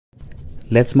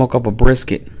Let's smoke up a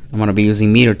brisket. I'm going to be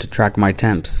using meter to track my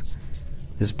temps.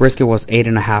 This brisket was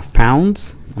 8.5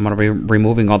 pounds. I'm going to be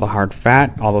removing all the hard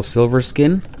fat, all the silver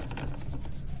skin.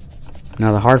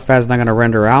 Now the hard fat is not going to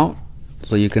render out,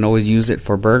 so you can always use it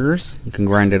for burgers. You can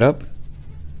grind it up.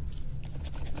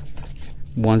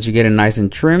 Once you get it nice and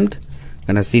trimmed, I'm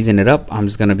going to season it up. I'm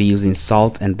just going to be using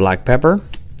salt and black pepper.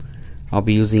 I'll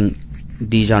be using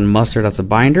Dijon mustard as a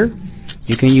binder.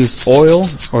 You can use oil,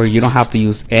 or you don't have to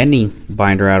use any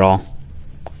binder at all.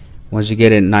 Once you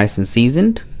get it nice and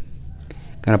seasoned,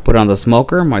 I'm going to put it on the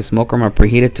smoker. My smoker, I'm going to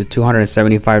preheat it to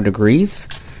 275 degrees.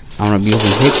 I'm going to be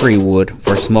using hickory wood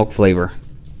for smoke flavor.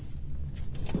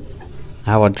 I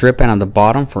have a drip pan on the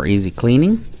bottom for easy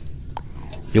cleaning.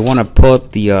 You want to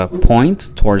put the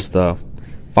point towards the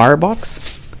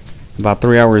firebox. About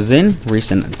 3 hours in,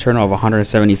 reached an internal of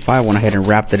 175. Went ahead and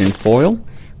wrapped it in foil.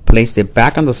 Placed it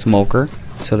back on the smoker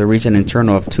till they reached an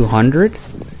internal of 200.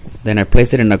 Then I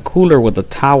placed it in a cooler with a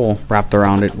towel wrapped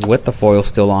around it with the foil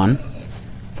still on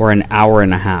for an hour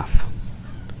and a half.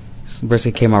 This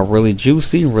brisket came out really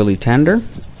juicy, really tender.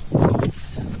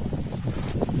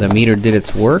 The meter did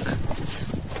its work.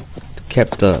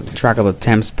 Kept the track of the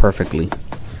temps perfectly.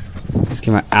 This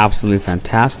came out absolutely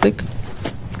fantastic.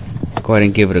 Go ahead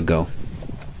and give it a go.